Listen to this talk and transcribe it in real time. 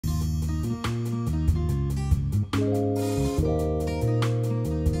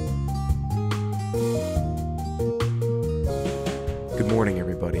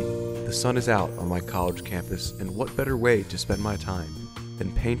The sun is out on my college campus, and what better way to spend my time than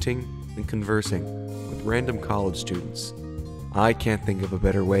painting and conversing with random college students? I can't think of a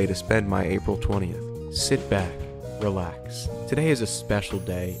better way to spend my April 20th. Sit back, relax. Today is a special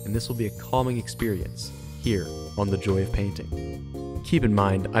day, and this will be a calming experience here on The Joy of Painting. Keep in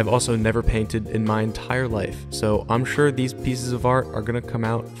mind, I've also never painted in my entire life, so I'm sure these pieces of art are going to come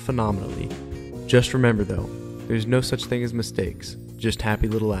out phenomenally. Just remember though, there's no such thing as mistakes, just happy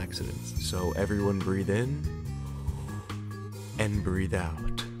little accidents. So everyone breathe in and breathe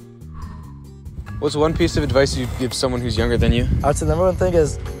out. What's one piece of advice you'd give someone who's younger than you? I'd say the number one thing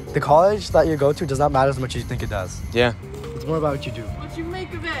is the college that you go to does not matter as much as you think it does. Yeah. It's more about what you do. What you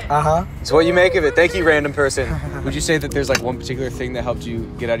make of it. Uh-huh. It's what you make of it. Thank you, random person. Would you say that there's like one particular thing that helped you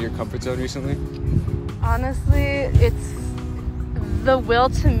get out of your comfort zone recently? Honestly, it's the will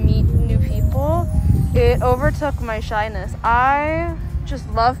to meet new people. It overtook my shyness. I just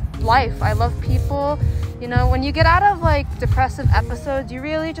love life. I love people. You know, when you get out of like depressive episodes, you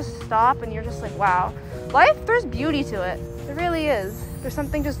really just stop and you're just like, wow, life, there's beauty to it. There really is. There's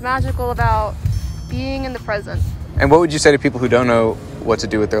something just magical about being in the present. And what would you say to people who don't know what to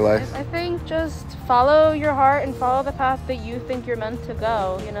do with their life? I think just follow your heart and follow the path that you think you're meant to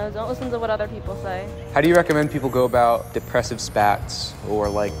go. You know, don't listen to what other people say. How do you recommend people go about depressive spats or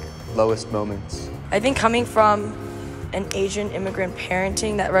like lowest moments? I think coming from an Asian immigrant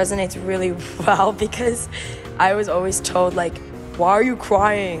parenting, that resonates really well because I was always told like, why are you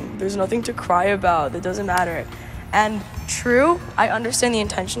crying? There's nothing to cry about. That doesn't matter. And true, I understand the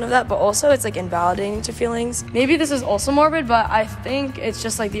intention of that, but also it's like invalidating to feelings. Maybe this is also morbid, but I think it's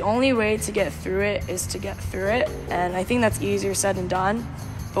just like the only way to get through it is to get through it. And I think that's easier said than done.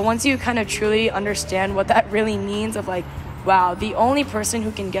 But once you kind of truly understand what that really means of like, wow, the only person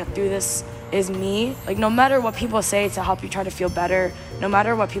who can get through this is me. Like no matter what people say to help you try to feel better, no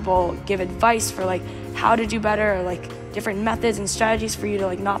matter what people give advice for like how to do better or like different methods and strategies for you to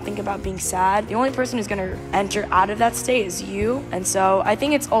like not think about being sad, the only person who's gonna enter out of that state is you. And so I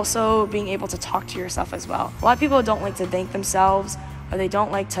think it's also being able to talk to yourself as well. A lot of people don't like to thank themselves or they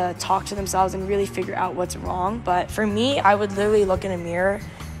don't like to talk to themselves and really figure out what's wrong. But for me, I would literally look in a mirror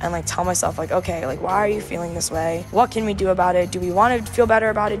and like tell myself like, okay, like why are you feeling this way? What can we do about it? Do we want to feel better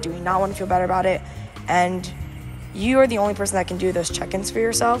about it? Do we not want to feel better about it? And you are the only person that can do those check-ins for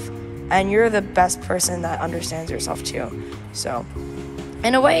yourself. And you're the best person that understands yourself too. So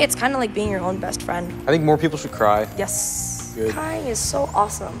in a way, it's kind of like being your own best friend. I think more people should cry. Yes. Good. Crying is so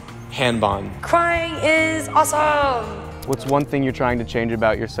awesome. Hanbon. Crying is awesome. What's one thing you're trying to change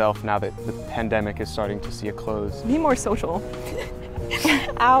about yourself now that the pandemic is starting to see a close? Be more social.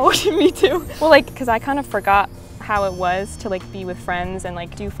 Ow, me too. Well, like, because I kind of forgot how it was to like be with friends and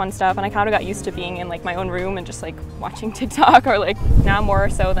like do fun stuff, and I kind of got used to being in like my own room and just like watching TikTok, or like now more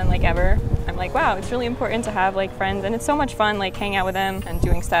so than like ever I'm like, wow, it's really important to have like friends, and it's so much fun like hanging out with them and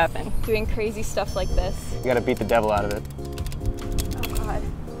doing stuff and doing crazy stuff like this. You gotta beat the devil out of it. Oh god,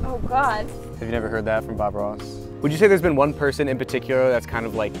 oh god. Have you never heard that from Bob Ross? Would you say there's been one person in particular that's kind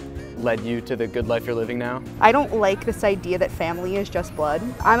of like led you to the good life you're living now? I don't like this idea that family is just blood.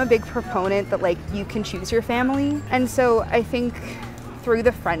 I'm a big proponent that like you can choose your family. And so I think through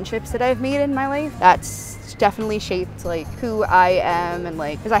the friendships that I've made in my life, that's definitely shaped like who I am, and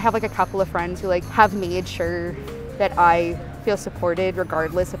like, because I have like a couple of friends who like have made sure that I feel supported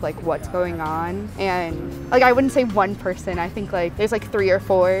regardless of like what's going on. And like I wouldn't say one person, I think like there's like 3 or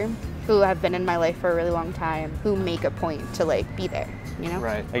 4 who have been in my life for a really long time who make a point to like be there, you know?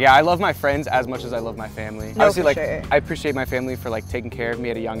 Right. Like, yeah, I love my friends as much as I love my family. No, Obviously, for like, sure. I appreciate my family for like taking care of me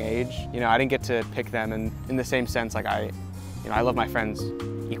at a young age. You know, I didn't get to pick them, and in the same sense, like I love my friends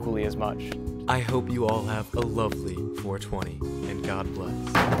equally as much. I hope you all have a lovely 420, and God bless.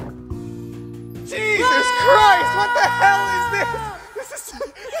 Jesus Christ, what the hell is this? This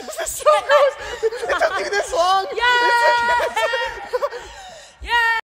is so gross. It took you this long? Yes!